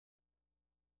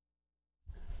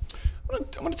I'm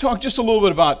going to talk just a little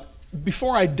bit about,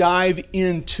 before I dive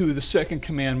into the second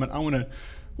commandment, I want to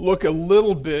look a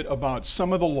little bit about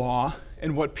some of the law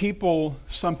and what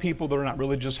some people that are not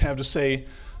religious have to say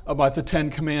about the Ten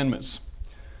Commandments.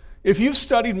 If you've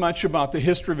studied much about the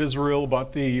history of Israel,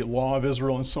 about the law of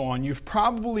Israel and so on, you've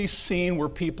probably seen where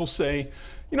people say,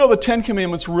 the Ten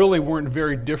Commandments really weren't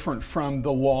very different from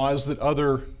the laws that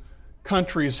other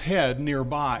countries had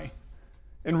nearby.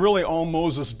 And really all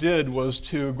Moses did was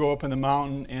to go up in the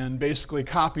mountain and basically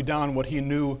copy down what he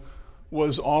knew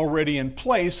was already in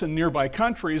place in nearby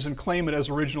countries and claim it as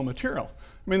original material.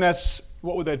 I mean,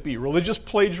 what would that be? Religious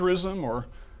plagiarism or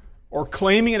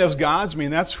claiming it as God's? I mean,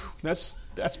 that's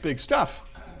big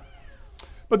stuff.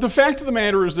 But the fact of the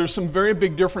matter is there's some very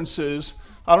big differences.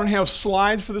 I don't have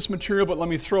slides for this material, but let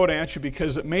me throw it at you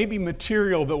because it may be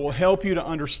material that will help you to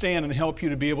understand and help you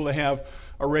to be able to have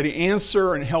a ready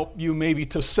answer and help you maybe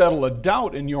to settle a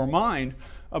doubt in your mind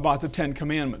about the Ten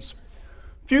Commandments.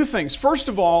 Few things. First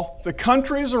of all, the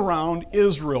countries around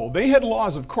Israel, they had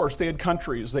laws, of course. They had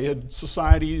countries. They had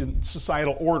society and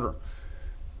societal order.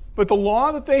 But the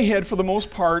law that they had, for the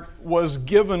most part, was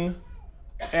given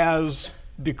as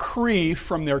decree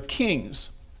from their kings.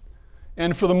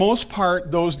 And for the most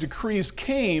part, those decrees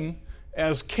came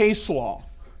as case law.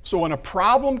 So when a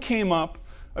problem came up,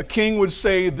 a king would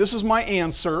say, "This is my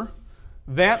answer."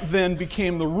 That then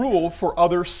became the rule for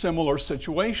other similar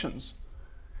situations.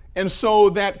 And so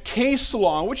that case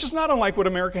law, which is not unlike what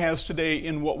America has today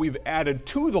in what we've added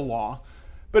to the law,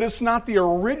 but it's not the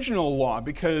original law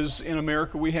because in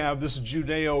America we have this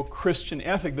Judeo-Christian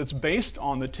ethic that's based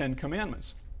on the Ten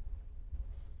Commandments.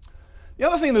 The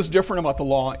other thing that's different about the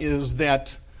law is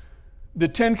that the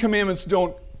Ten Commandments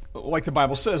don't, like the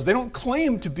Bible says, they don't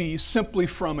claim to be simply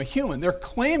from a human. They're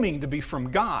claiming to be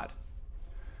from God.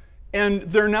 And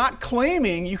they're not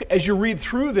claiming, as you read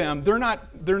through them, they're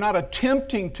not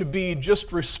attempting to be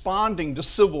just responding to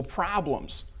civil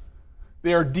problems.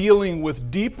 They are dealing with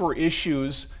deeper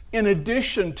issues in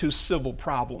addition to civil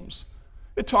problems.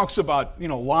 It talks about,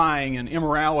 lying and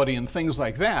immorality and things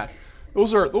like that.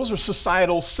 Those are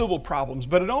societal civil problems,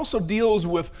 but it also deals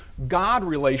with God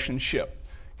relationship.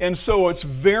 And so it's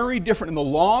very different. And the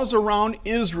laws around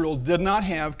Israel did not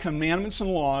have commandments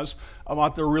and laws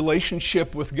about their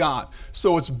relationship with God.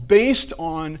 So it's based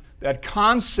on that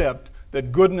concept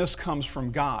that goodness comes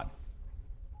from God.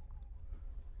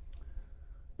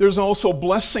 There's also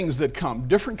blessings that come,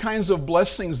 different kinds of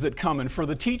blessings that come. And for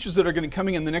the teachers that are going to be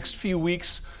coming in the next few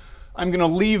weeks, I'm going to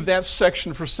leave that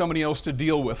section for somebody else to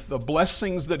deal with. The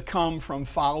blessings that come from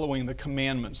following the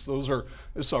commandments.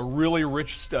 It's a really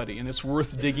rich study, and it's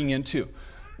worth digging into.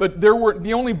 But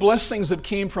the only blessings that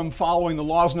came from following the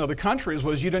laws in other countries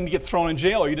was you didn't get thrown in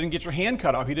jail, or you didn't get your hand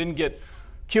cut off, you didn't get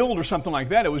killed or something like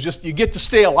that. It was just you get to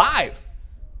stay alive.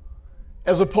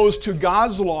 As opposed to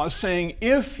God's law saying,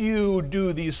 if you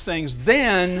do these things,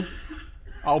 then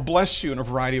I'll bless you in a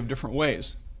variety of different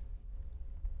ways.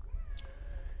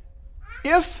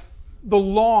 If the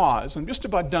laws, I'm just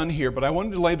about done here, but I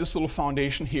wanted to lay this little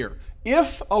foundation here.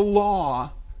 If a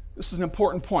law, this is an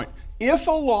important point, if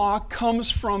a law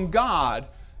comes from God,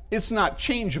 it's not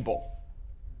changeable.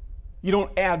 You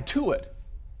don't add to it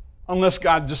unless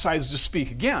God decides to speak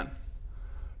again.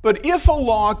 But if a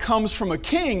law comes from a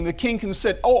king, the king can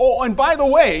say, and by the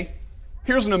way,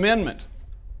 here's an amendment.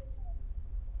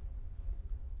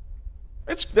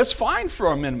 That's fine for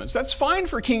amendments. That's fine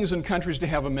for kings and countries to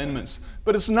have amendments.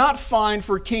 But it's not fine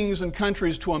for kings and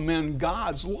countries to amend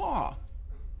God's law.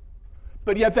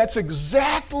 But yet that's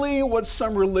exactly what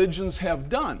some religions have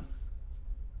done.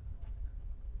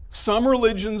 Some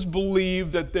religions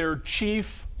believe that their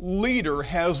chief leader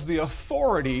has the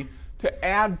authority to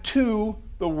add to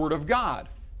the Word of God.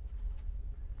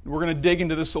 We're going to dig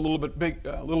into this a little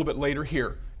bit later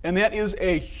here. And that is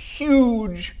a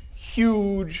huge,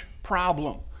 huge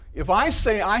problem. If I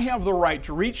say I have the right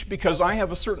to reach because I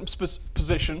have a certain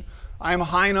position, I am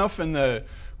high enough in the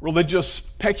religious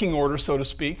pecking order, so to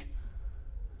speak,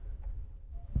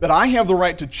 that I have the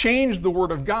right to change the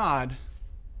Word of God,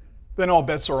 then all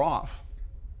bets are off.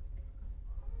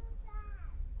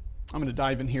 I'm going to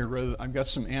dive in here. I've got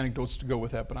some anecdotes to go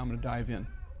with that, but I'm going to dive in.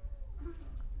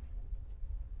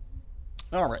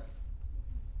 All right.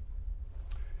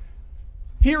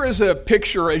 Here is a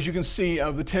picture, as you can see,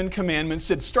 of the Ten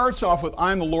Commandments. It starts off with,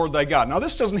 "I am the Lord thy God." Now,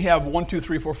 this doesn't have 1, 2,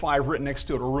 3, 4, 5 written next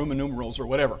to it, or Roman numerals, or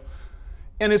whatever.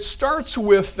 And it starts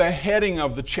with the heading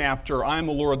of the chapter, "I am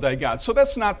the Lord thy God." So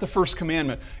that's not the first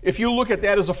commandment. If you look at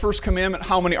that as a first commandment,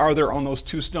 how many are there on those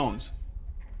 2 stones?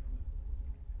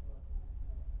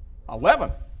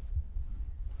 11.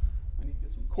 I need to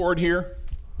get some cord here.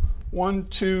 1,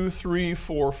 2, 3,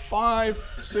 4,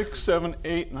 5, 6, 7,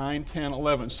 8, 9, 10,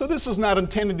 11. So this is not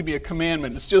intended to be a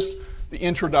commandment. It's just the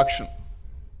introduction.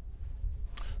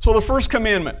 So the first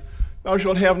commandment, thou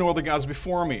shalt have no other gods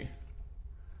before me.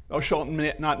 Thou shalt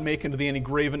not make unto thee any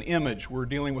graven image. We're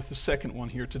dealing with the second one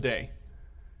here today.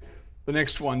 The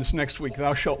next one, this next week,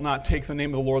 thou shalt not take the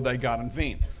name of the Lord thy God in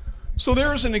vain. So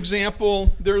there's an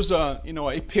example, there's a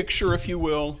picture, if you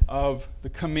will, of the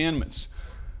commandments.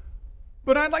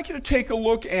 But I'd like you to take a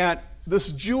look at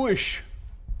this Jewish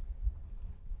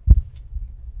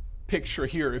picture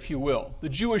here, if you will, the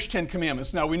Jewish Ten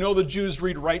Commandments. Now, we know the Jews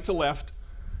read right to left,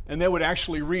 and they would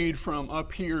actually read from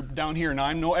up here, down here. Now,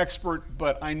 I'm no expert,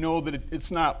 but I know that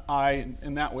it's not I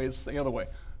in that way, it's the other way.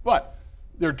 But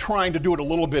they're trying to do it a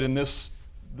little bit in this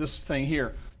thing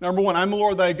here. Number 1, I'm the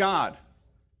Lord thy God.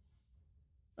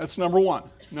 That's number 1.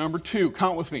 Number 2,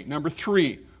 count with me. Number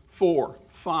 3, 4,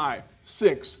 5,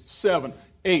 6, 7,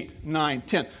 8, 9,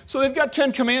 10. So they've got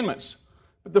 10 commandments.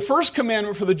 But the first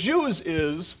commandment for the Jews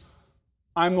is,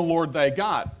 I'm the Lord thy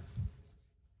God.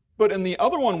 But in the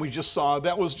other one we just saw,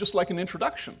 that was just like an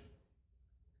introduction.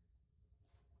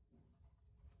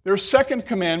 Their second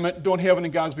commandment, don't have any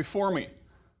gods before me.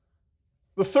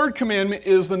 The third commandment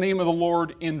is the name of the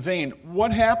Lord in vain.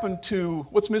 What happened to,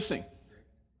 what's missing?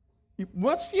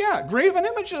 Graven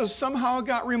images somehow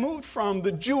got removed from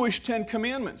the Jewish 10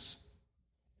 Commandments.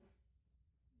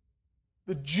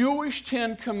 The Jewish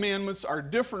 10 Commandments are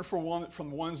different from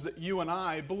the ones that you and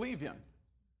I believe in.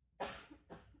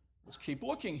 Let's keep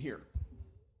looking here.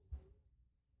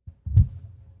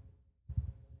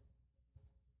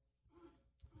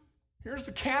 Here's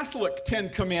the Catholic 10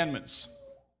 Commandments.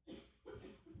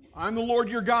 I'm the Lord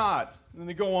your God. And then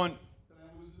they go on.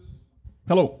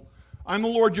 Hello. I'm the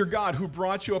Lord your God who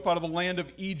brought you up out of the land of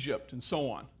Egypt, and so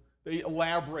on. They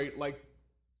elaborate like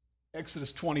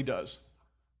Exodus 20 does.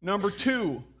 Number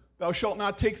 2, thou shalt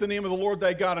not take the name of the Lord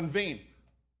thy God in vain.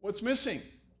 What's missing?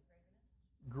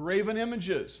 Graven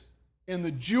images. In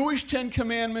the Jewish 10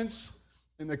 Commandments,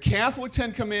 in the Catholic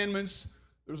 10 Commandments,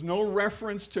 there's no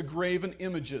reference to graven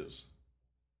images.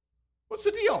 What's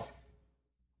the deal?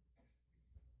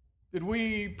 Did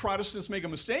we Protestants make a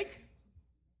mistake?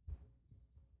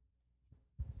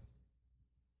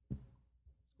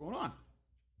 What's going on?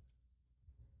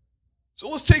 So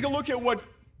let's take a look at what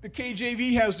the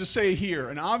KJV has to say here.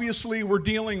 And obviously we're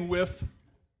dealing with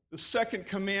the second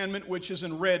commandment, which is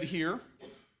in red here.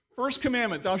 First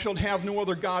commandment, thou shalt have no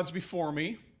other gods before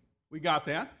me. We got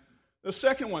that. The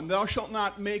second one, thou shalt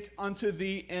not make unto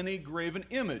thee any graven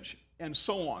image, and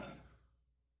so on.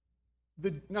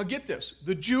 Now get this.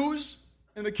 The Jews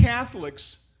and the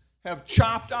Catholics have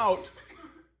chopped out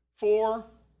 4,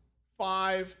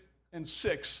 5, and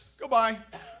 6. Goodbye.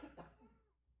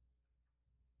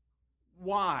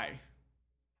 Why?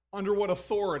 Under what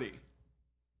authority?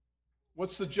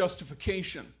 What's the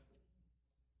justification?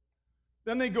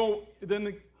 Then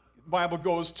the Bible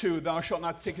goes to, thou shalt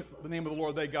not take the name of the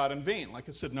Lord thy God in vain, like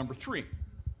I said, number 3.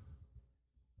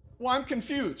 Well, I'm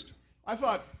confused. I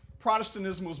thought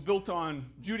Protestantism was built on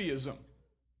Judaism.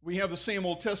 We have the same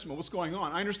Old Testament. What's going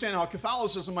on? I understand how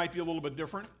Catholicism might be a little bit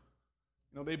different.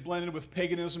 You know, they blended with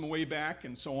paganism way back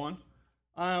and so on.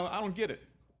 I don't get it.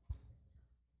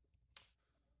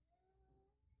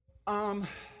 I'm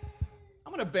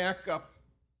going to back up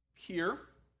here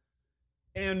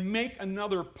and make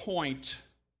another point,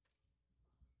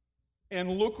 and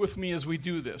look with me as we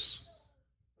do this.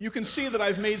 You can see that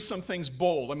I've made some things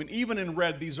bold. I mean, even in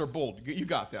red, these are bold. You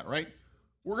got that, right?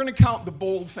 We're going to count the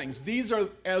bold things. These are,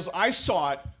 as I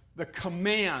saw it, the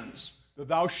commands, the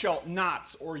thou shalt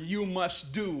nots, or you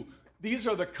must do. These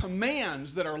are the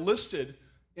commands that are listed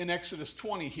in Exodus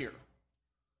 20 here.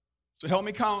 So help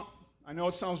me count. I know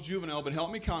it sounds juvenile, but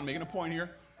help me count. I'm making a point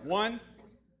here. 1,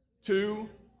 2,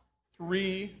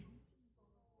 3,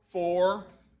 4,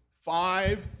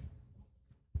 5.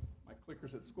 My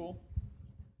clicker's at school.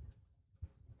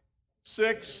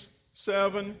 6,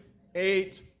 7,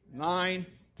 8, 9,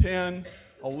 10,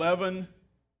 11.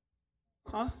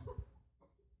 Huh?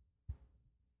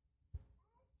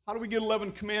 How do we get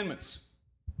 11 commandments?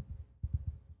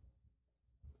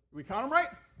 Do we count them right?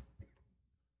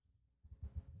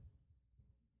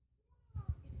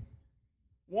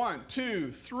 One,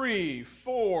 2, 3,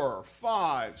 4,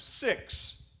 5,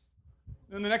 6.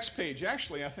 Then the next page,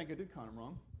 actually, I think I did count them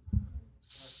wrong.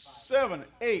 7,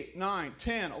 8, 9,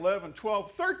 10, 11,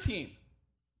 12, 13.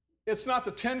 It's not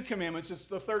the 10 commandments, it's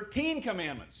the 13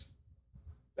 commandments.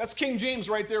 That's King James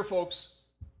right there, folks.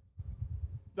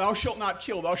 Thou shalt not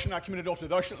kill, thou shalt not commit adultery,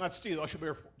 thou shalt not steal, thou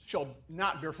shalt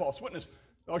not bear false witness,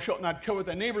 thou shalt not covet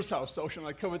thy neighbor's house, thou shalt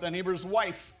not covet thy neighbor's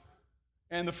wife,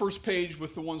 and the first page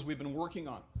with the ones we've been working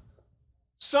on.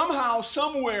 Somehow,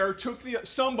 somewhere,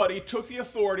 somebody took the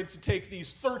authority to take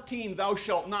these 13 thou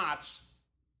shalt nots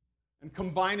and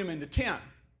combine them into 10.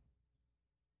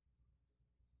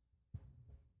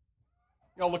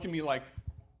 Y'all look at me like,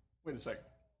 wait a second.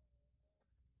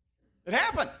 It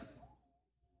happened.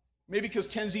 Maybe because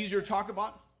 10's easier to talk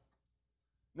about.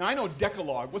 Now I know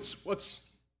Decalogue. What's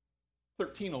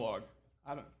 13-a-log? I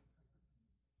don't know.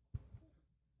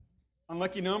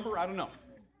 Unlucky number? I don't know.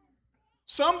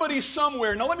 Somebody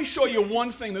somewhere. Now let me show you one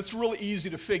thing that's really easy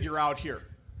to figure out here.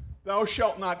 Thou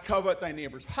shalt not covet thy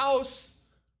neighbor's house.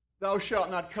 Thou shalt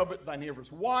not covet thy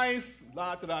neighbor's wife.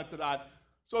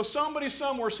 So somebody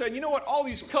somewhere said, you know what? All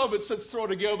these covets, let's throw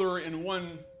together in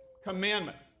one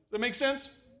commandment. Does that make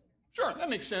sense? Sure, that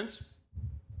makes sense.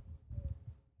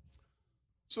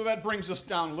 So that brings us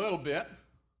down a little bit.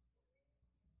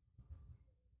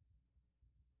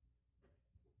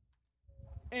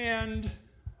 And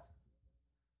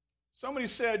somebody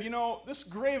said, you know, this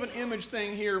graven image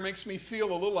thing here makes me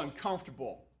feel a little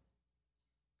uncomfortable.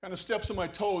 Kind of steps on my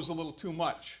toes a little too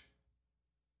much.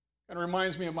 Kind of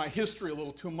reminds me of my history a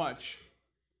little too much.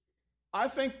 I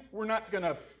think we're not going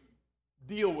to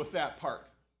deal with that part.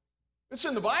 It's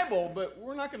in the Bible, but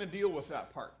we're not going to deal with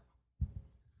that part.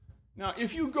 Now,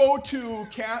 if you go to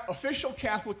official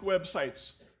Catholic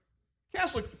websites,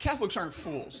 Catholics aren't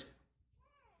fools.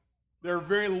 They're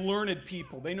very learned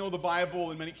people. They know the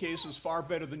Bible in many cases far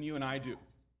better than you and I do.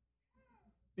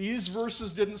 These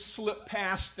verses didn't slip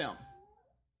past them.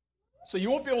 So you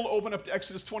won't be able to open up to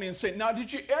Exodus 20 and say, now,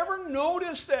 did you ever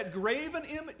notice that graven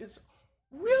image? It's,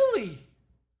 really?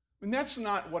 And that's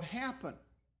not what happened.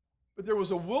 But there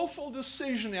was a willful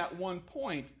decision at one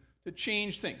point to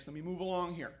change things. Let me move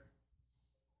along here.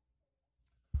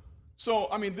 So,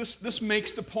 I mean, this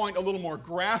makes the point a little more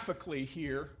graphically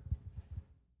here.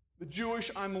 The Jewish,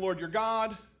 I'm the Lord your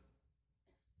God.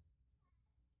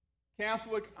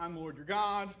 Catholic, I'm the Lord your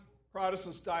God.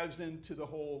 Protestants dives into the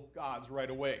whole gods right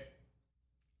away.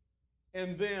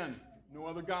 And then, no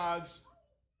other gods,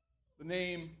 the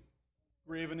name,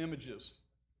 graven images.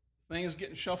 Things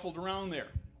getting shuffled around there.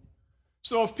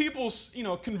 So if people,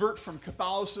 convert from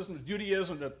Catholicism to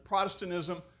Judaism to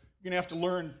Protestantism, you're going to have to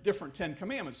learn different 10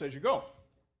 commandments as you go.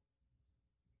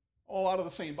 All out of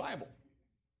the same Bible.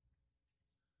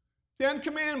 10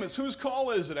 commandments, whose call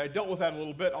is it? I dealt with that a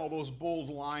little bit, all those bold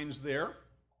lines there.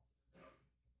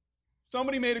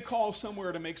 Somebody made a call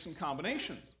somewhere to make some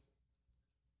combinations.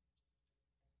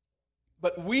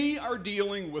 But we are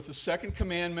dealing with the second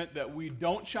commandment that we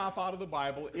don't chop out of the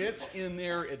Bible. It's in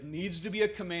there. It needs to be a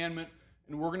commandment,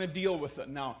 and we're going to deal with it.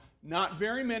 Now, not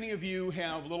very many of you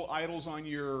have little idols in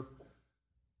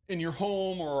your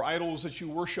home or idols that you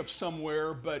worship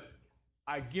somewhere, but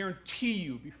I guarantee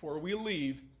you before we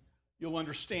leave, you'll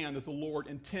understand that the Lord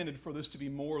intended for this to be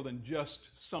more than just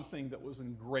something that was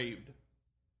engraved.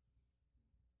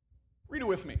 Read it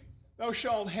with me. Thou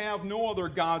shalt have no other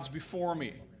gods before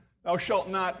me. Thou shalt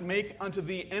not make unto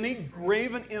thee any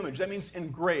graven image, that means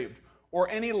engraved, or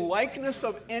any likeness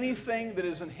of anything that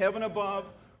is in heaven above,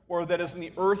 or that is in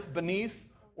the earth beneath,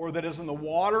 or that is in the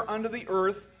water under the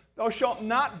earth. Thou shalt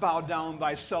not bow down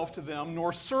thyself to them,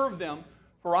 nor serve them.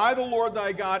 For I, the Lord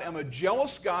thy God, am a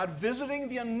jealous God, visiting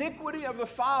the iniquity of the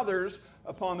fathers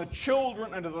upon the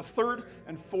children unto the third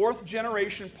and fourth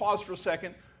generation. Pause for a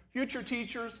second. Future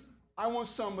teachers, I want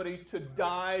somebody to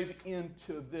dive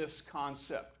into this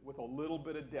concept with a little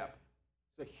bit of depth.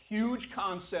 It's a huge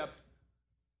concept,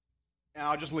 and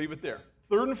I'll just leave it there.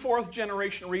 Third and fourth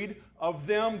generation, read, of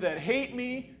them that hate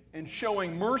me, and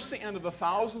showing mercy unto the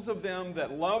thousands of them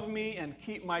that love me and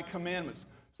keep my commandments.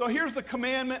 So here's the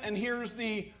commandment, and here's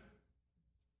the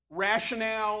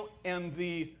rationale and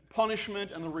the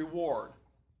punishment and the reward.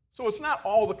 So it's not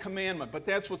all the commandment, but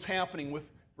that's what's happening with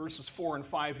verses 4 and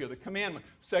 5 here. The commandment,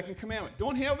 second commandment.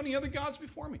 Don't have any other gods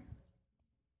before me.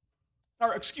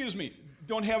 Or, excuse me,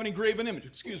 don't have any graven image.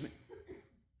 Excuse me.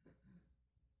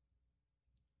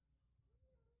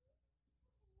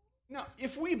 Now,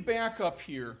 if we back up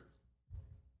here,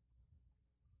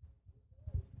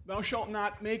 thou shalt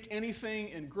not make anything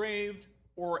engraved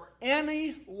or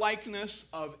any likeness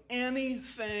of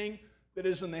anything that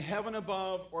is in the heaven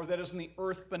above or that is in the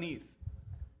earth beneath.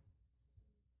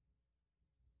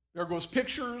 There goes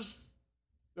pictures,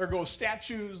 there goes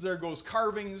statues, there goes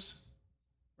carvings.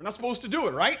 We're not supposed to do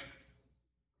it, right?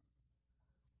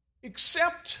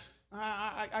 Except,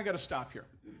 I got to stop here,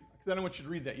 because I don't want you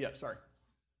to read that yet, sorry.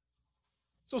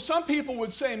 So some people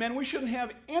would say, man, we shouldn't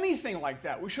have anything like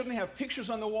that. We shouldn't have pictures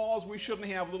on the walls. We shouldn't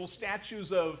have little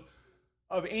statues of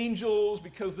angels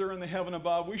because they're in the heaven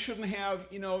above. We shouldn't have,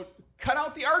 cut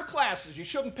out the art classes. You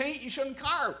shouldn't paint, you shouldn't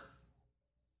carve.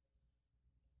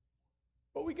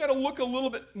 But we got to look a little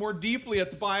bit more deeply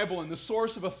at the Bible, and the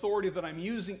source of authority that I'm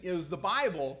using is the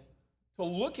Bible to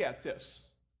look at this.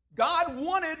 God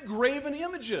wanted graven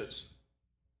images.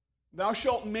 Thou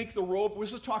shalt make the robe.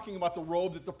 This is talking about the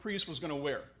robe that the priest was going to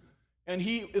wear. And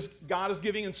God is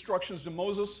giving instructions to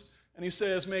Moses, and he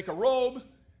says, make a robe,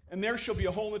 and there shall be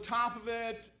a hole in the top of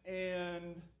it,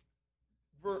 and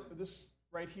this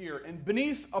right here. And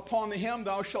beneath upon the hem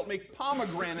thou shalt make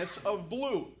pomegranates of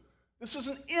blue. This is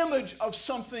an image of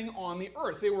something on the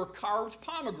earth. They were carved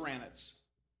pomegranates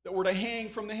that were to hang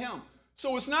from the hem.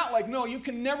 So it's not like, no, you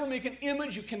can never make an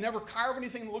image, you can never carve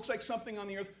anything that looks like something on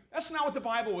the earth. That's not what the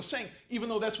Bible was saying, even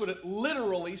though that's what it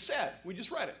literally said. We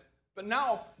just read it. But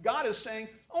now God is saying,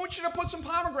 I want you to put some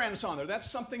pomegranates on there. That's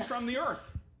something from the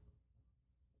earth.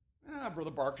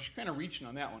 Brother Barker, you're kind of reaching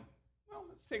on that one. Well,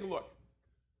 let's take a look.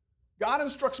 God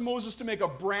instructs Moses to make a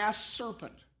brass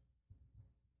serpent.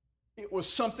 It was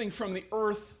something from the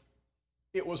earth.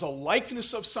 It was a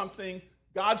likeness of something.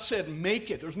 God said, make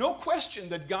it. There's no question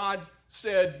that God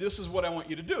said, this is what I want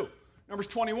you to do. Numbers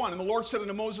 21, and the Lord said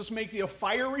unto Moses, make thee a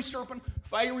fiery serpent.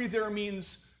 Fiery there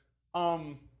means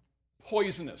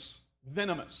poisonous,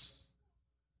 venomous.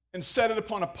 And set it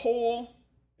upon a pole.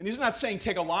 And he's not saying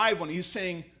take a live one. He's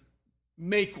saying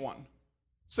make one.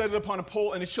 Set it upon a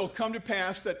pole, and it shall come to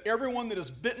pass that everyone that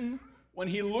is bitten, when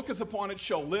he looketh upon it,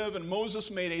 shall live. And Moses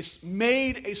made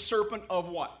a serpent of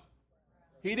what?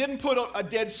 He didn't put a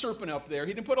dead serpent up there.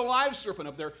 He didn't put a live serpent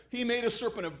up there. He made a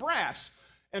serpent of brass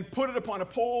and put it upon a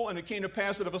pole, and it came to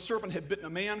pass that if a serpent had bitten a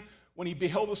man, when he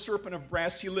beheld the serpent of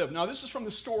brass, he lived. Now, this is from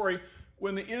the story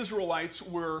when the Israelites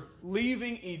were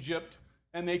leaving Egypt,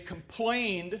 and they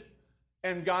complained,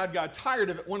 and God got tired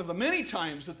of it. One of the many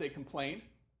times that they complained,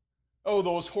 oh,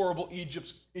 those horrible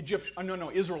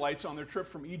Israelites on their trip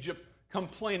from Egypt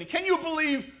complaining. Can you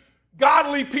believe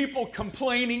godly people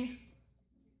complaining?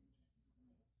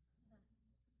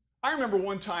 I remember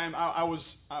one time I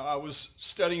was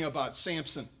studying about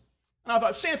Samson. And I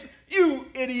thought, Samson, you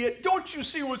idiot, don't you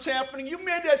see what's happening? You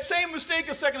made that same mistake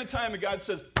a second time. And God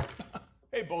says,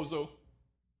 hey, bozo,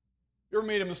 you ever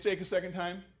made a mistake a second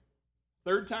time?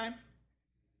 Third time?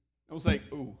 I was like,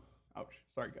 ooh, ouch,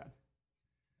 sorry, God.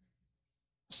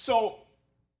 So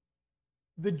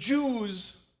the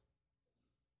Jews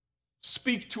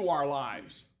speak to our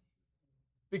lives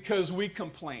because we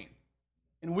complain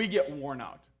and we get worn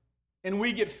out and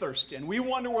we get thirsty and we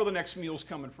wonder where the next meal's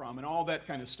coming from and all that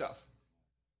kind of stuff.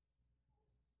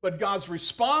 But God's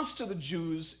response to the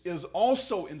Jews is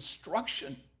also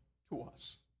instruction to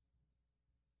us.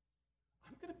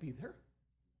 I'm going to be there.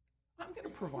 I'm going to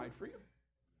provide for you.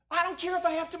 I don't care if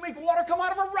I have to make water come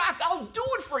out of a rock. I'll do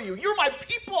it for you. You're my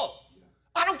people.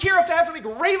 I don't care if I have to make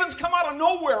ravens come out of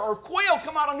nowhere or quail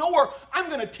come out of nowhere. I'm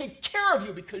going to take care of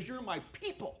you because you're my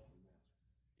people.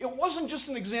 It wasn't just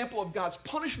an example of God's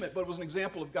punishment, but it was an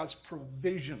example of God's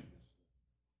provision.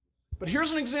 But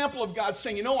here's an example of God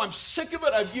saying, I'm sick of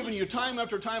it. I've given you time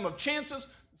after time of chances.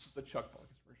 This is the Chuck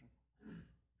Barkus version.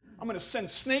 I'm going to send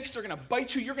snakes. They're going to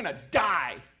bite you. You're going to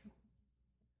die.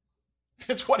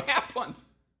 That's what happened.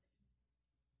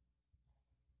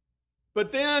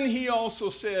 But then he also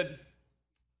said,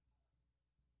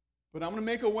 but I'm going to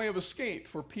make a way of escape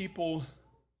for people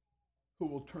who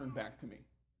will turn back to me.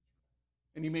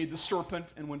 And he made the serpent,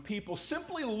 and when people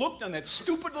simply looked on that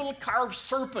stupid little carved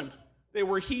serpent, they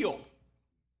were healed.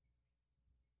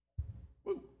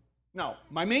 Now,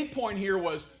 my main point here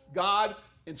was God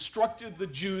instructed the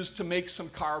Jews to make some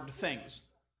carved things.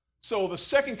 So the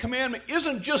second commandment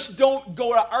isn't just don't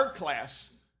go to art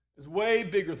class. It's way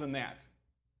bigger than that.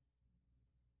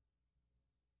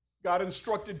 God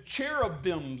instructed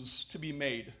cherubims to be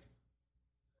made.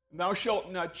 Thou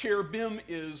shalt not, cherubim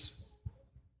is,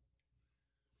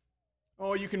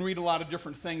 you can read a lot of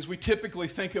different things. We typically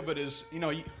think of it as,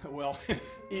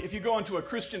 if you go into a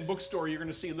Christian bookstore, you're going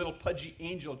to see little pudgy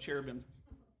angel cherubims.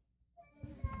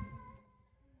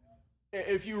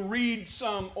 If you read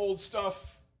some old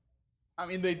stuff,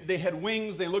 they had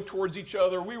wings, they looked towards each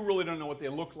other. We really don't know what they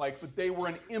looked like, but they were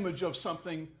an image of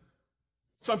something.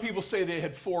 Some people say they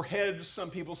had 4 heads.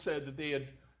 Some people said that they had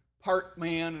part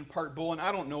man and part bull, and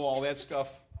I don't know all that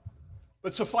stuff.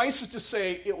 But suffice it to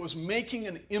say, it was making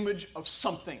an image of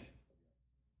something.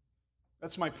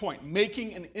 That's my point.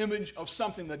 Making an image of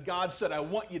something that God said, I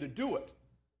want you to do it.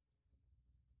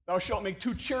 Thou shalt make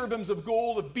 2 cherubims of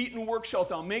gold, of beaten work shalt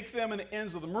thou make them in the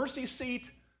ends of the mercy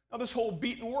seat. Now this whole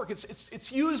beaten work,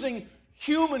 it's using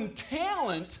human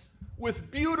talent with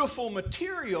beautiful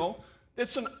material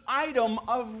that's an item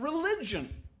of religion.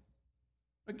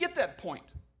 Now get that point.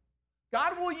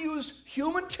 God will use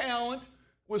human talent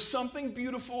with something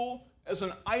beautiful as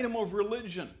an item of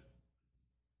religion.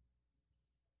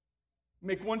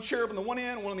 Make one cherub on the one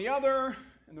end, one on the other,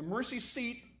 and the mercy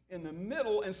seat in the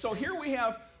middle. And so here we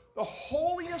have the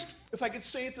holiest, if I could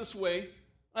say it this way,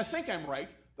 I think I'm right,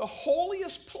 the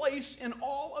holiest place in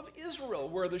all of Israel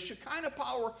where the Shekinah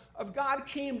power of God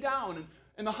came down,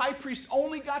 and the high priest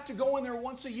only got to go in there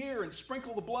once a year and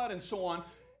sprinkle the blood and so on.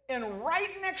 And right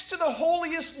next to the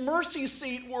holiest mercy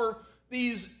seat were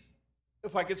these,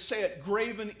 if I could say it,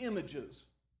 graven images.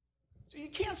 So you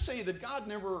can't say that God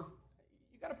never,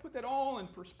 you got to put that all in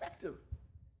perspective.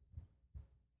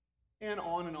 And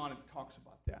on it talks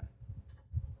about that.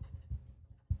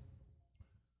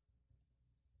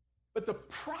 But the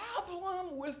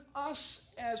problem with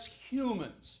us as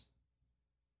humans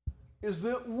is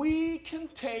that we can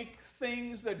take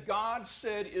things that God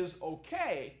said is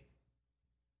okay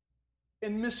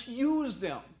and misuse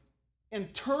them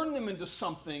and turn them into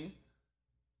something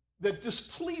that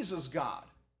displeases God.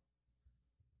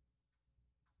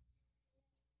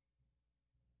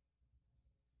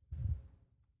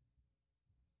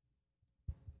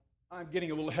 I'm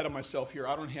getting a little ahead of myself here.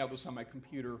 I don't have this on my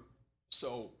computer,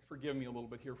 so forgive me a little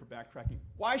bit here for backtracking.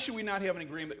 Why should we not have an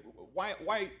agreement?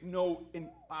 Why no,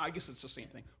 I guess it's the same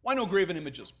thing. Why no graven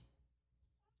images?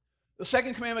 The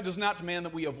second commandment does not demand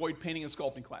that we avoid painting and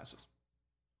sculpting classes.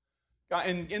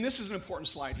 And this is an important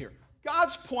slide here.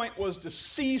 God's point was to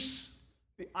cease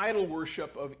the idol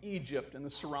worship of Egypt and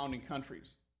the surrounding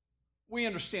countries. We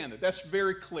understand that. That's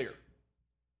very clear.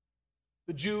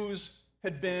 The Jews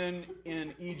had been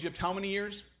in Egypt how many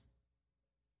years?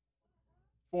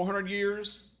 400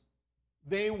 years.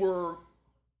 They were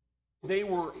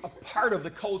a part of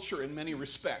the culture in many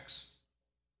respects.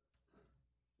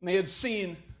 And they had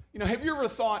seen, have you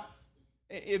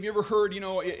ever heard,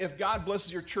 if God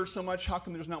blesses your church so much, how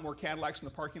come there's not more Cadillacs in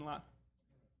the parking lot?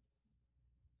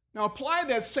 Now apply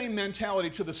that same mentality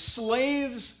to the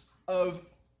slaves of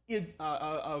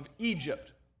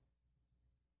Egypt.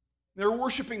 They're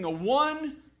worshiping the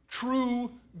one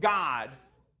true God,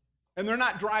 and they're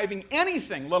not driving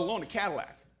anything, let alone a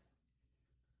Cadillac.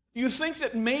 Do you think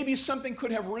that maybe something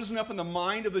could have risen up in the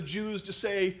mind of the Jews to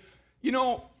say,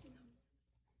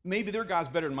 maybe their God's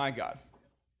better than my God?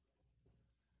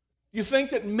 You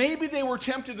think that maybe they were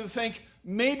tempted to think,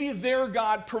 maybe their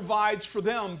God provides for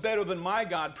them better than my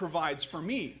God provides for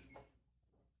me.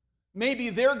 Maybe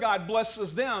their God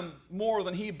blesses them more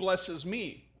than he blesses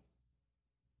me.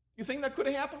 You think that could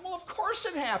have happened? Well, of course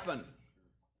it happened.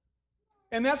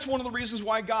 And that's one of the reasons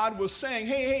why God was saying,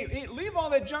 hey, leave all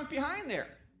that junk behind there.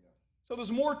 So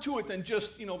there's more to it than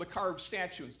just, the carved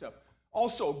statue and stuff.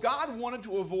 Also, God wanted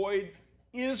to avoid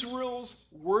Israel's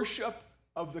worship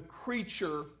of the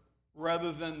creature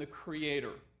rather than the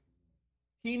Creator.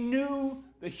 He knew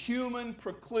the human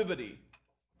proclivity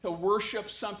to worship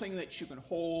something that you can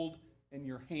hold in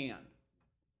your hand.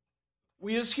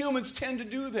 We as humans tend to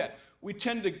do that. We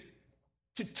tend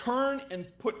to turn and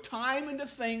put time into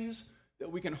things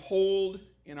that we can hold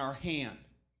in our hand.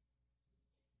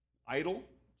 Idol,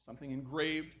 something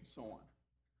engraved, and so on.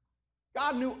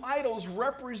 God knew idols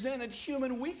represented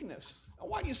human weakness. Now,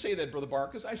 why do you say that, Brother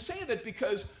Barkas? I say that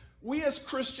because we as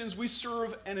Christians, we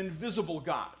serve an invisible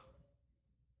God.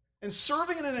 And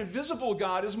serving an invisible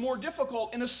God is more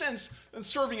difficult in a sense than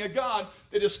serving a God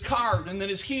that is carved and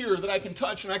that is here, that I can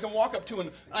touch and I can walk up to,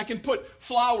 and I can put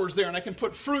flowers there and I can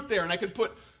put fruit there and I can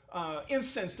put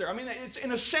incense there. I mean, it's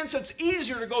in a sense, it's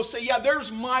easier to go say, yeah,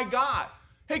 there's my God.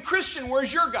 Hey, Christian,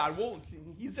 where's your God? Well,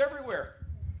 he's everywhere.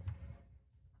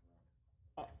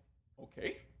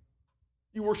 Okay.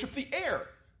 You worship the air.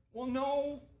 Well,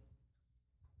 no.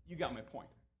 You got my point.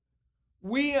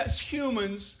 We as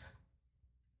humans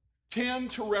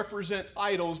tend to represent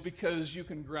idols because you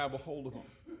can grab a hold of them.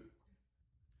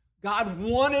 God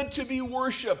wanted to be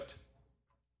worshiped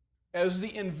as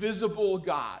the invisible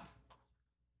God.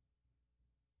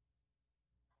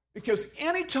 Because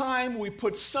anytime we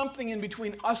put something in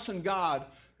between us and God,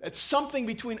 that something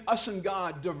between us and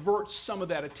God diverts some of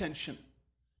that attention.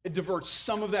 It diverts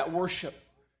some of that worship.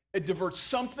 It diverts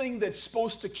something that's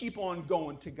supposed to keep on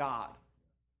going to God.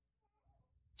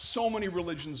 So many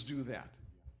religions do that.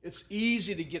 It's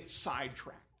easy to get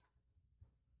sidetracked.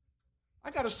 I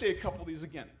got to say a couple of these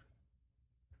again.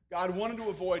 God wanted to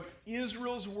avoid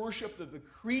Israel's worship of the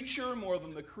creature more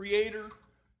than the Creator.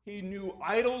 He knew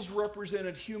idols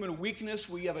represented human weakness.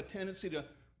 We have a tendency to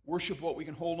worship what we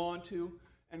can hold on to.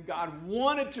 And God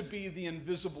wanted to be the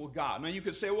invisible God. Now you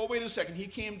could say, well, wait a second. He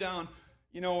came down,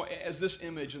 as this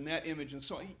image and that image and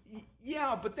so on.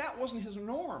 Yeah, but that wasn't his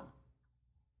norm.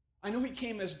 I know he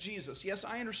came as Jesus. Yes,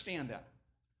 I understand that.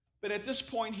 But at this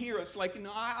point here, it's like,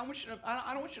 no, I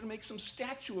don't want you to make some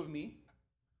statue of me.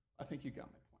 I think you got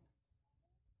my point.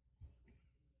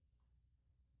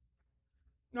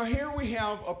 Now here we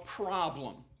have a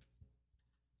problem.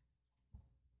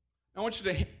 I want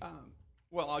you to,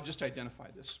 I'll just identify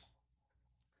this.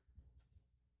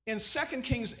 In 2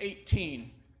 Kings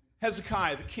 18,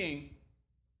 Hezekiah, the king,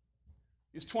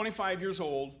 he was 25 years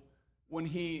old when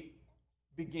he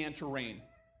began to reign.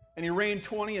 And he reigned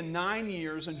 29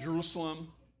 years in Jerusalem,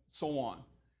 so on.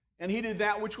 And he did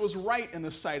that which was right in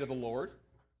the sight of the Lord,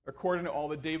 according to all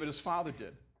that David his father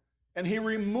did. And he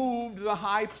removed the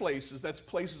high places, that's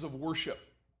places of worship.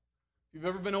 If you've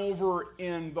ever been over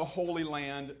in the Holy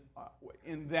Land,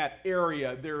 in that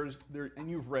area, and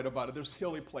you've read about it, there's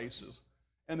hilly places.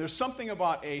 And there's something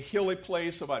about a hilly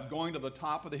place, about going to the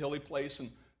top of the hilly place, and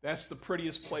that's the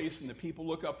prettiest place, and the people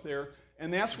look up there.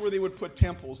 And that's where they would put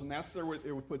temples, and that's where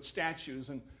they would put statues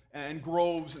and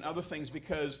groves and other things,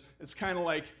 because it's kind of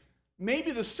like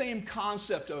maybe the same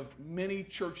concept of many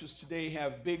churches today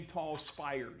have big, tall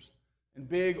spires and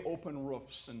big open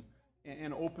roofs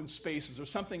and open spaces, or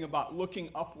something about looking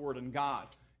upward in God.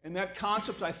 And that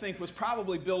concept, I think, was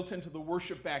probably built into the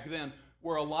worship back then,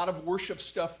 where a lot of worship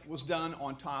stuff was done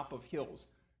on top of hills.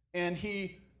 And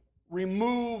he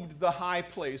removed the high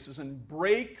places and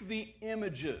break the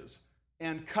images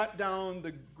and cut down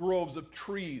the groves of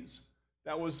trees.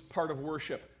 That was part of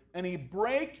worship. And he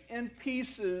brake in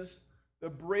pieces the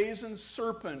brazen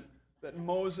serpent that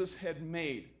Moses had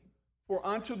made. For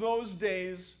unto those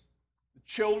days the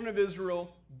children of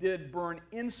Israel did burn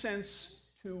incense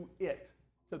to it,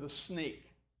 to the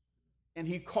snake. And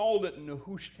he called it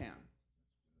Nehushtan.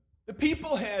 The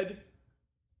people had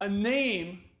a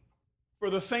name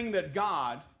for the thing that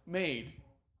God made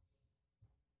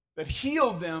that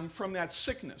healed them from that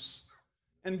sickness.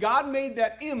 And God made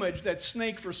that image, that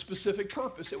snake, for a specific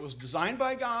purpose. It was designed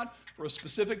by God for a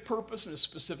specific purpose and a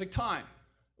specific time.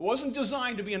 It wasn't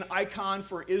designed to be an icon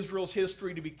for Israel's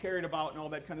history to be carried about and all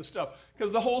that kind of stuff,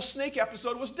 because the whole snake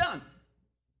episode was done.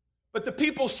 But the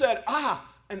people said,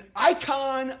 an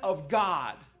icon of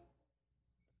God,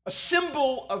 a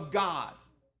symbol of God,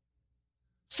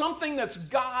 something that's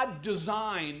God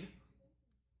designed,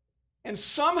 and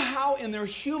somehow in their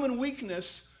human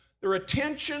weakness, their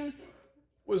attention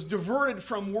was diverted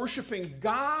from worshiping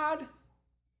God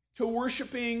to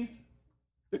worshiping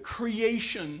the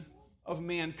creation of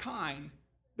mankind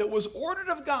that was ordered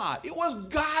of God. It was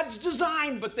God's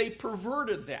design, but they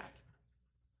perverted that.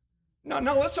 Now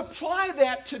let's apply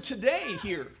that to today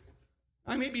here.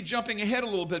 I may be jumping ahead a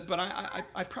little bit, but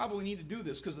I probably need to do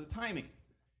this because of the timing.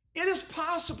 It is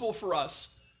possible for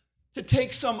us to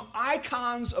take some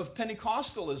icons of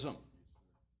Pentecostalism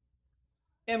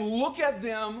and look at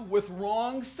them with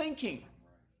wrong thinking.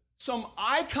 Some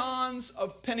icons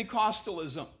of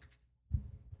Pentecostalism.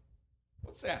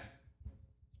 What's that?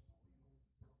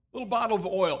 Little bottle of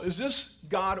oil. Is this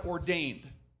God ordained?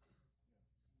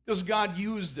 Does God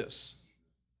use this?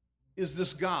 Is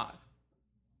this God?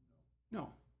 No.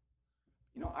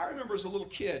 I remember as a little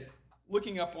kid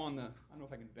looking up on I don't know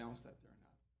if I can balance that there or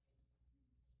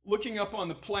not. Looking up on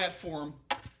the platform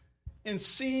and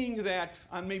seeing that,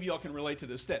 maybe y'all can relate to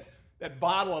this, that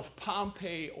bottle of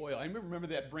Pompeii oil. I remember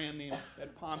that brand name,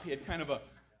 that Pompeii, had kind of a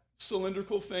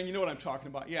cylindrical thing. You know what I'm talking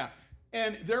about, yeah.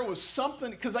 And there was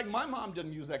something, because like my mom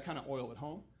didn't use that kind of oil at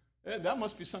home. That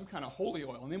must be some kind of holy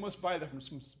oil, and they must buy that from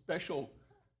some special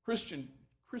Christian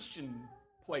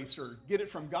place or get it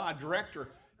from God direct.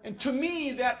 And to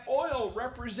me, that oil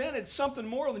represented something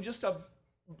more than just a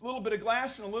little bit of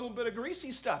glass and a little bit of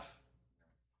greasy stuff.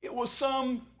 It was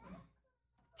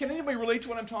can anybody relate to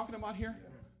what I'm talking about here?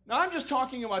 Now, I'm just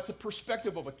talking about the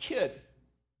perspective of a kid.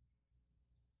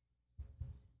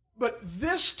 But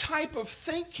this type of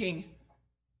thinking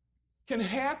can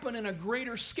happen in a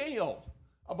greater scale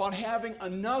about having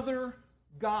another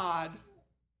God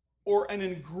or an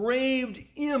engraved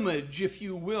image, if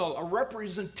you will, a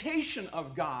representation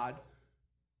of God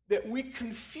that we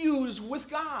confuse with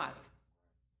God,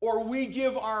 or we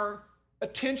give our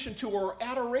attention to, or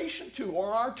adoration to,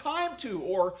 or our time to,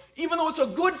 or even though it's a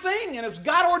good thing and it's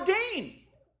God ordained.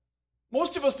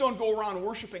 Most of us don't go around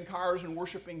worshiping cars and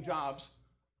worshiping jobs.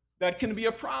 That can be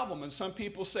a problem, and some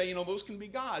people say, those can be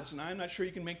gods, and I'm not sure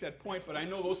you can make that point, but I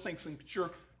know those things can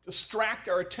sure distract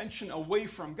our attention away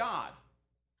from God.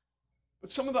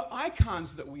 But some of the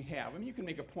icons that we have, you can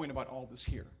make a point about all this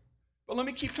here. But let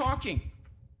me keep talking.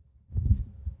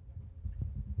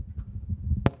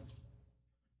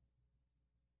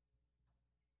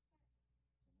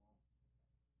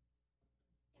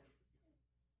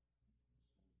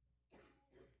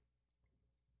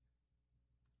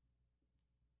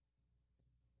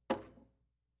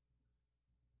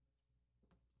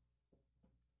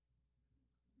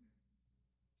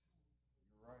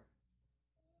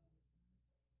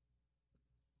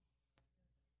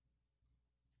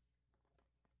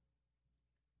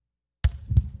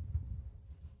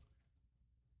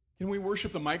 Can we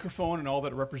worship the microphone and all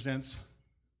that it represents?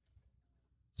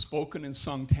 Spoken and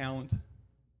sung talent.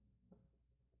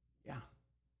 Yeah.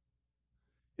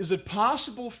 Is it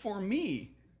possible for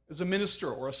me as a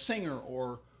minister or a singer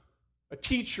or a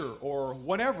teacher or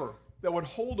whatever that would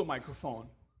hold a microphone,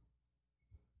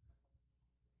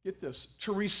 get this,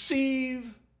 to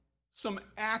receive some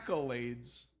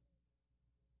accolades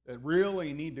that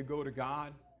really need to go to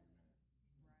God?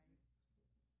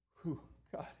 Whew,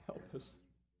 God help us.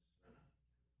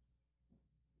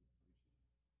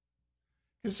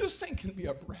 Because this thing can be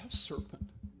a brass serpent.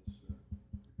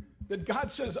 That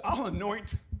God says, I'll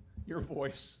anoint your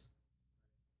voice.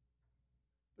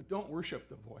 But don't worship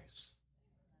the voice.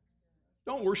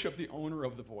 Don't worship the owner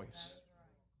of the voice.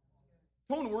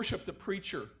 Don't worship the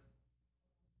preacher.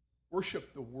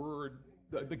 Worship the word,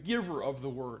 the giver of the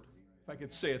word, if I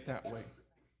could say it that way.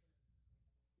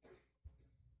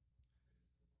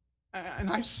 And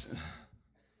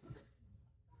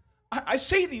I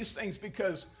say these things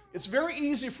because it's very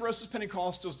easy for us as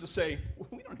Pentecostals to say, well,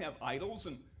 we don't have idols,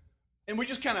 and we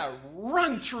just kind of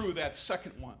run through that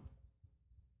second one.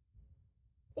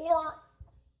 Or,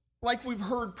 like we've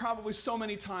heard probably so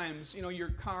many times,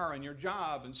 your car and your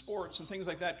job and sports and things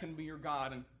like that can be your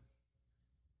God. And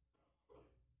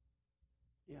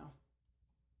yeah.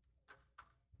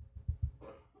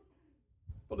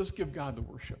 But let's give God the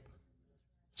worship.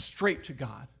 Straight to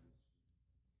God.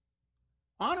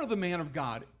 Honor the man of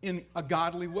God in a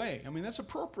godly way. I mean, that's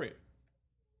appropriate.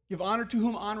 Give honor to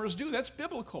whom honor is due. That's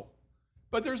biblical.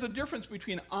 But there's a difference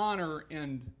between honor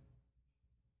and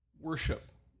worship.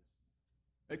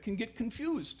 It can get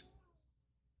confused.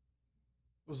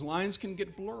 Those lines can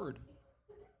get blurred.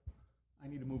 I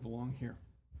need to move along here.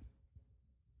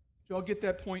 Did y'all get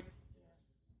that point?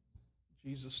 In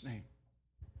Jesus' name.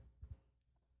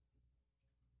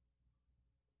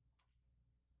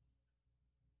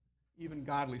 Even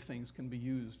godly things can be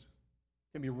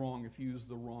wrong if used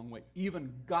the wrong way.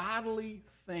 Even godly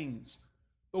things.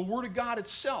 The Word of God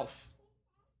itself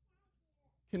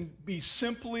can be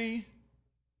simply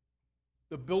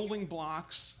the building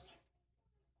blocks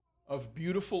of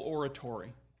beautiful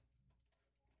oratory.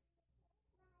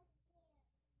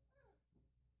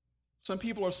 Some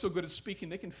people are so good at speaking,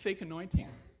 they can fake anointing.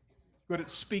 Good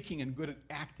at speaking and good at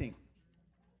acting.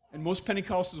 And most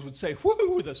Pentecostals would say,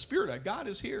 whoo, the Spirit of God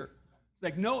is here. It's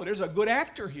like, no, there's a good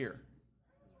actor here.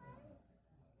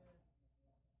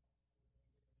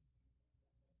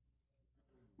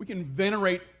 We can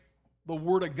venerate the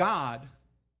Word of God.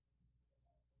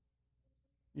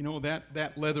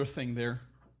 That leather thing there.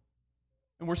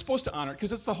 And we're supposed to honor it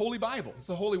because it's the Holy Bible. It's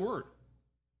the Holy Word.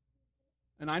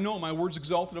 And I know my word's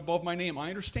exalted above my name. I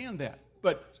understand that.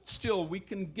 But still, we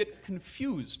can get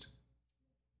confused.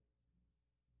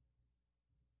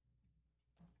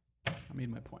 I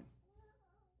made my point.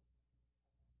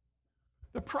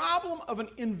 The problem of an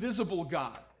invisible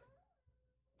God.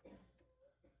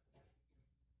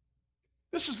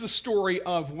 This is the story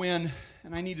of when,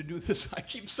 and I need to do this, I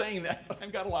keep saying that, but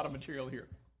I've got a lot of material here.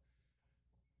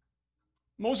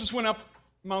 Moses went up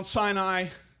Mount Sinai,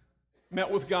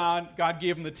 met with God. God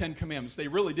gave him the 10 Commandments. They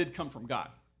really did come from God.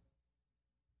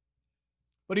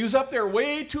 But he was up there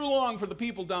way too long for the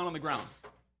people down on the ground.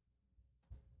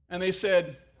 And they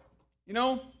said,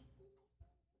 got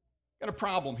a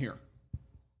problem here.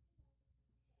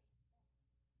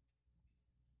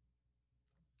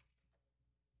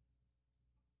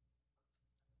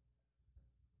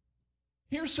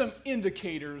 Here's some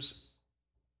indicators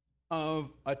of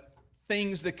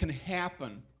things that can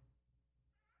happen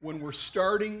when we're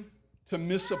starting to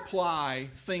misapply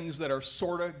things that are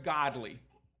sort of godly.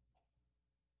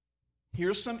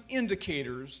 Here's some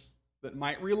indicators that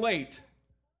might relate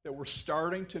that we're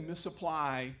starting to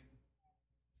misapply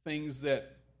things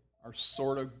that are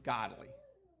sort of godly.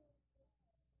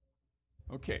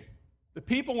 Okay. The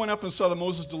people went up and saw that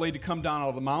Moses delayed to come down out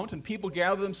of the mount, and people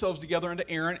gathered themselves together unto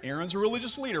Aaron. Aaron's a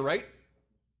religious leader, right?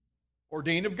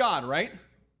 Ordained of God, right?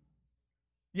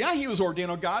 Yeah, he was ordained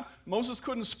of God. Moses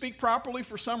couldn't speak properly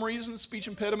for some reason, speech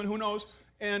impediment, who knows?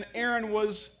 And Aaron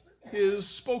was his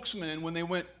spokesman when they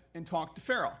went and talked to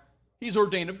Pharaoh. He's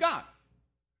ordained of God.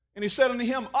 And he said unto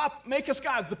him, up, make us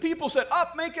gods. The people said,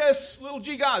 up, make us little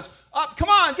g gods. Up, come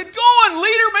on, get going,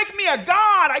 leader, make me a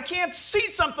god. I can't see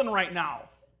something right now.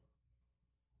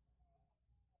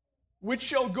 Which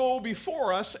shall go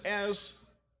before us as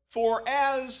for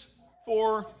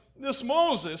this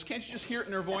Moses, can't you just hear it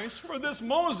in their voice? For this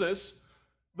Moses,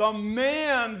 the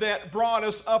man that brought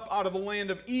us up out of the land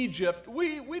of Egypt,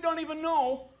 we don't even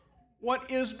know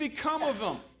what is become of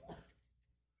him.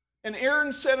 And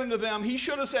Aaron said unto them, he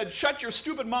should have said, shut your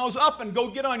stupid mouths up and go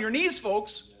get on your knees,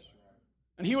 folks.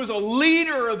 And he was a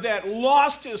leader that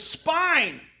lost his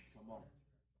spine.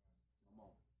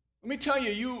 Let me tell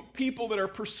you, you people that are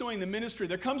pursuing the ministry,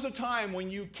 there comes a time when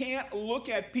you can't look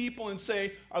at people and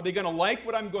say, are they going to like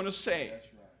what I'm going to say? That's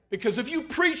right. Because if you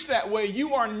preach that way,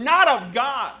 you are not of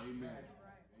God. Amen.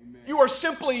 Amen. You are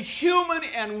simply human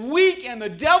and weak, and the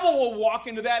devil will walk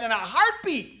into that in a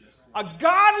heartbeat. A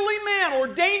godly man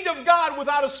ordained of God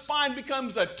without a spine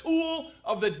becomes a tool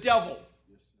of the devil.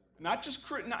 Not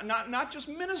just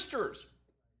ministers,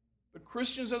 but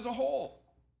Christians as a whole.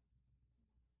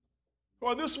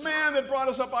 Well, this man that brought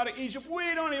us up out of Egypt,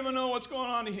 we don't even know what's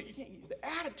going on here. The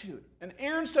attitude. And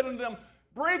Aaron said unto them,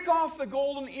 break off the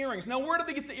golden earrings. Now, where did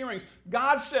they get the earrings?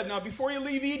 God said, now, before you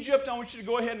leave Egypt, I want you to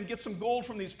go ahead and get some gold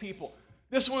from these people.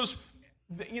 This was,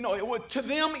 to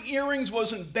them, earrings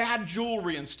wasn't bad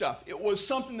jewelry and stuff. It was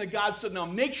something that God said, now,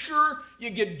 make sure you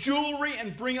get jewelry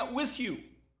and bring it with you.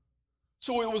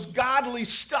 So it was godly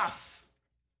stuff.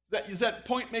 Does that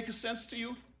point make sense to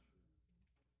you?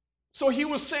 So he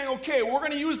was saying, okay, we're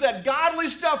going to use that godly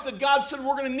stuff that God said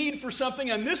we're going to need for something,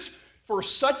 and this for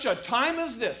such a time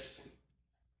as this.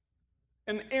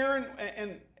 And Aaron,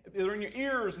 and they're in your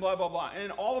ears, blah, blah, blah.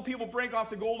 And all the people break off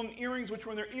the golden earrings which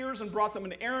were in their ears and brought them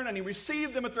unto Aaron, and he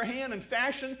received them at their hand and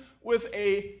fashioned with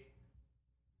a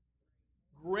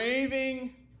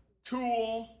graving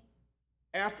tool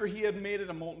after he had made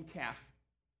it a molten calf.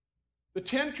 The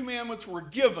 10 Commandments were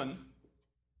given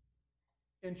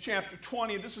in chapter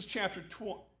 20. This is chapter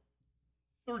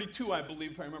 32, I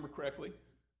believe, if I remember correctly.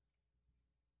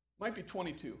 Might be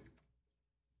 22.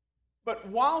 But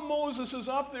while Moses is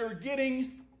up there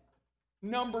getting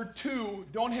number 2,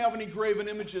 don't have any graven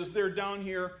images, they're down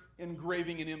here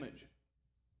engraving an image.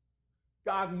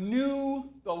 God knew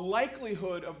the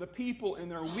likelihood of the people in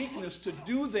their weakness to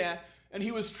do that, and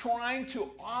he was trying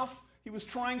to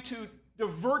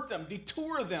divert them,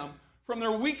 detour them from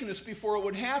their weakness before it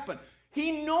would happen.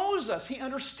 He knows us. He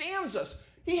understands us.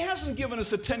 He hasn't given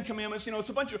us the 10 Commandments. It's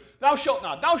a bunch of thou shalt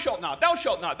not, thou shalt not, thou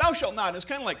shalt not, thou shalt not. And it's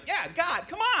kind of like, yeah, God,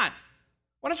 come on.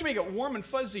 Why don't you make it warm and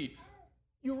fuzzy?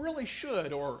 You really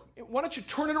should. Or why don't you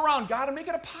turn it around, God, and make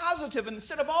it a positive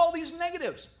instead of all these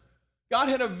negatives? God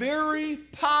had a very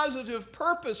positive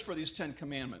purpose for these 10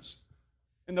 Commandments.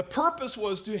 And the purpose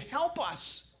was to help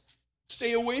us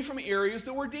stay away from areas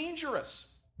that were dangerous.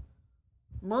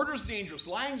 Murder's dangerous,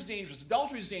 lying's dangerous,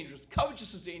 adultery's dangerous,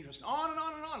 covetousness is dangerous, and on and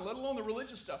on and on, let alone the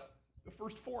religious stuff. The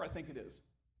first 4, I think it is.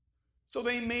 So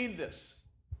they made this.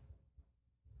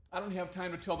 I don't have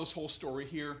time to tell this whole story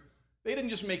here. They didn't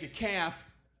just make a calf.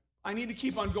 I need to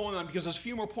keep on going on because there's a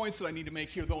few more points that I need to make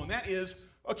here, though, and that is,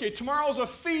 okay, tomorrow's a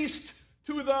feast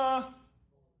to the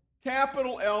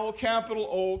capital L, capital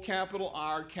O, capital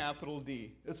R, capital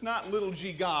D. It's not little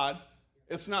g God.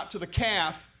 It's not to the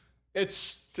calf.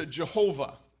 It's to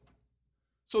Jehovah.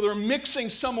 So they're mixing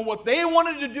some of what they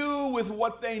wanted to do with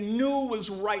what they knew was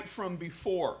right from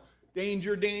before.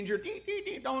 Danger, danger,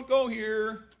 don't go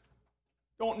here.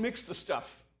 Don't mix the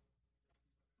stuff.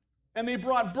 And they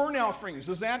brought burnt offerings.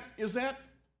 Is that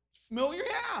familiar?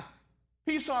 Yeah.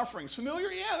 Peace offerings. Familiar?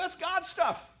 Yeah, that's God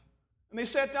stuff. And they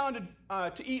sat down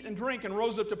to eat and drink and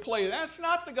rose up to play. That's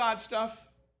not the God stuff.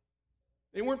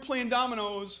 They weren't playing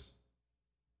dominoes.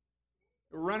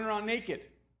 They were running around naked.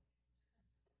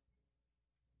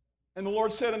 And the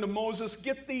Lord said unto Moses,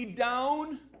 get thee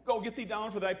down, go get thee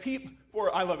down for thy people,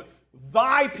 for I love it,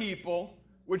 thy people,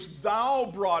 which thou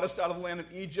broughtest out of the land of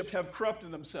Egypt, have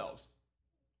corrupted themselves.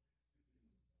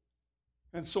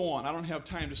 And so on. I don't have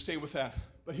time to stay with that.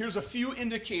 But here's a few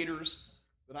indicators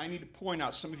that I need to point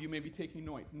out. Some of you may be taking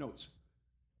notes.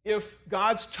 If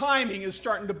God's timing is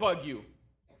starting to bug you,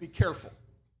 be careful.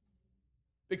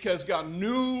 Because God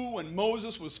knew when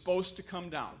Moses was supposed to come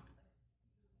down.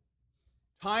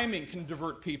 Timing can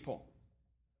divert people.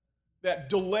 That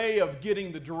delay of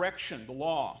getting the direction, the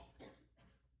law.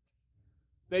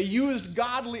 They used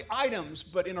godly items,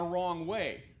 but in a wrong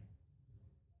way.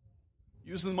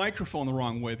 Using the microphone the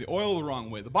wrong way, the oil the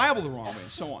wrong way, the Bible the wrong way,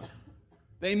 and so on.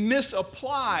 They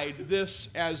misapplied this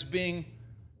as being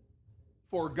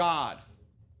for God.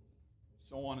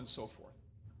 So on and so forth.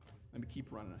 Let me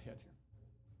keep running ahead here.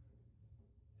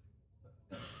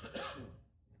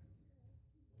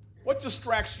 What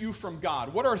distracts you from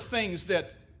God? What are things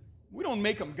that, we don't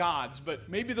make them gods, but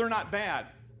maybe they're not bad.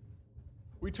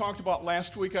 We talked about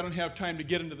last week, I don't have time to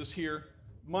get into this here.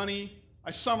 Money,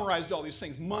 I summarized all these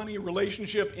things. Money,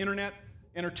 relationship, internet,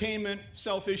 entertainment,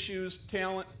 self-issues,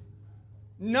 talent.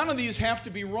 None of these have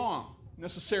to be wrong,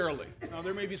 necessarily. Now,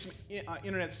 there may be some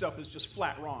internet stuff that's just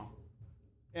flat wrong.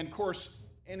 And, of course,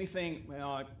 anything,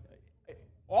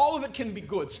 all of it can be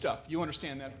good stuff. You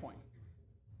understand that point.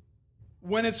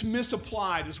 When it's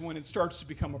misapplied is when it starts to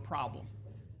become a problem.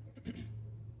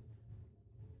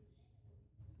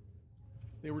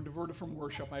 They were diverted from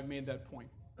worship. I've made that point.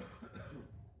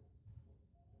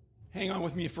 Hang on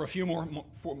with me for a few more.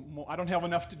 I don't have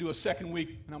enough to do a second week,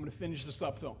 and I'm going to finish this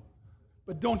up, though.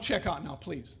 But don't check out now,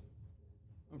 please.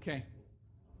 Okay?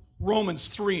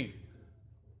 Romans 3.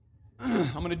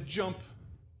 I'm going to jump.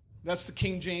 That's the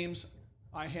King James.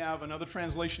 I have another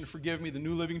translation, forgive me, the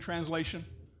New Living Translation.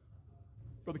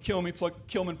 Brother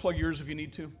Kilman, plug yours if you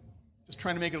need to. Just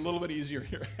trying to make it a little bit easier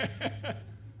here.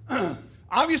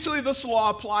 Obviously, this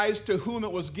law applies to whom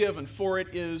it was given, for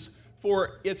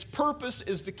its purpose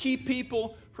is to keep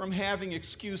people from having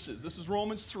excuses. This is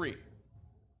Romans 3.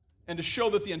 And to show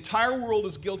that the entire world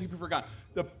is guilty before God.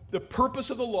 The purpose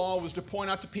of the law was to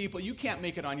point out to people, you can't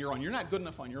make it on your own. You're not good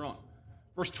enough on your own.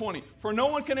 Verse 20, for no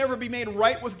one can ever be made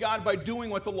right with God by doing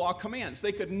what the law commands.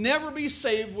 They could never be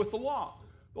saved with the law.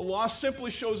 The law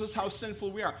simply shows us how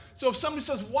sinful we are. So if somebody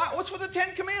says, what's with the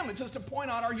Ten Commandments? It's to point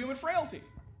out our human frailty.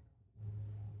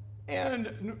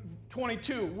 And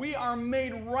 22, we are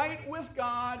made right with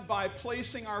God by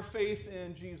placing our faith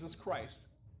in Jesus Christ.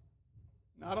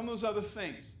 Not on those other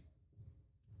things.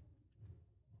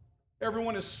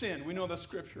 Everyone has sinned. We know the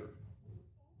scripture.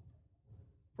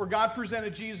 For God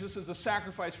presented Jesus as a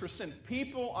sacrifice for sin.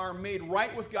 People are made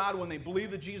right with God when they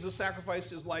believe that Jesus sacrificed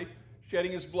his life,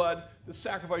 shedding his blood. The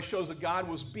sacrifice shows that God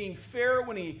was being fair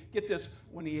when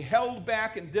he held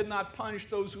back and did not punish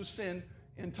those who sinned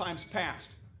in times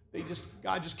past.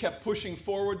 God just kept pushing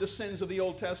forward the sins of the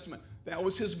Old Testament. That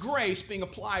was his grace being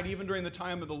applied even during the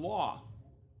time of the law.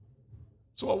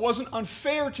 So it wasn't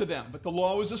unfair to them, but the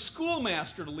law was a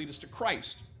schoolmaster to lead us to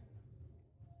Christ.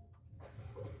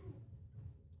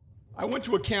 I went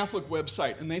to a Catholic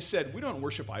website, and they said, we don't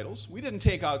worship idols. We didn't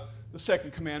take out the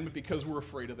second commandment because we're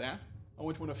afraid of that. I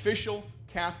went to an official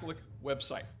Catholic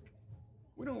website.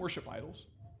 We don't worship idols.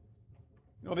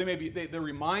 You know, they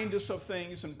remind us of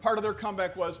things, and part of their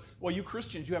comeback was, well, you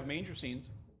Christians, you have manger scenes.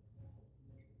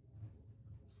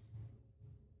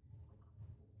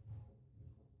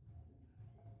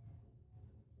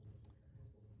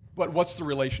 But what's the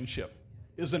relationship?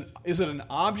 Is it an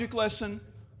object lesson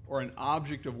or an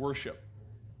object of worship?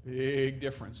 Big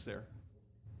difference there.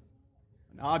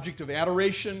 An object of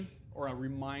adoration or a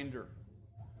reminder.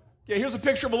 Okay, here's a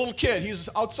picture of a little kid. He's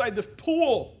outside the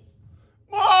pool.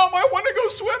 Mom, I want to go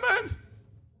swimming.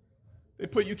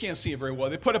 You can't see it very well.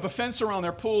 They put up a fence around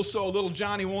their pool so little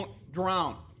Johnny won't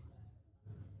drown.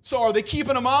 So are they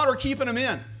keeping him out or keeping him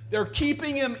in? They're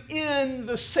keeping him in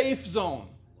the safe zone.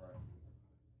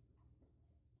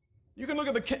 You can look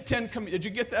at the 10 Commandments. Did you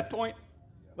get that point?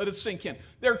 Let it sink in.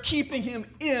 They're keeping him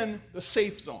in the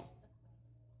safe zone.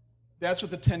 That's what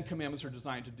the 10 Commandments are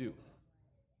designed to do.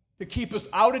 To keep us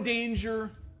out of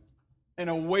danger and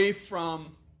away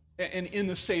from and in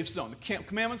the safe zone. The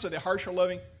commandments, are they harsh or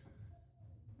loving?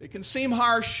 They can seem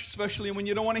harsh, especially when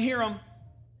you don't want to hear them.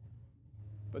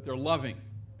 But they're loving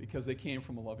because they came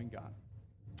from a loving God.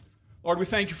 Lord, we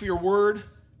thank you for your word.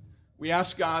 We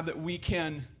ask, God, that we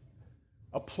can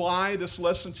apply this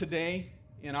lesson today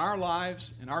in our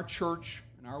lives, in our church,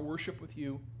 in our worship with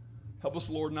you. Help us,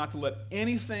 Lord, not to let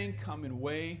anything come in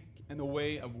the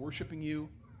way of worshiping you.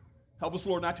 Help us,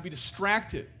 Lord, not to be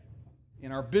distracted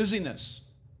in our busyness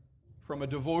from a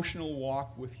devotional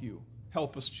walk with you.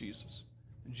 Help us, Jesus.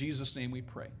 In Jesus' name we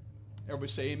pray.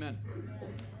 Everybody say amen.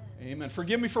 Amen.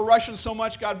 Forgive me for rushing so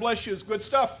much. God bless you. It's good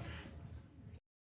stuff.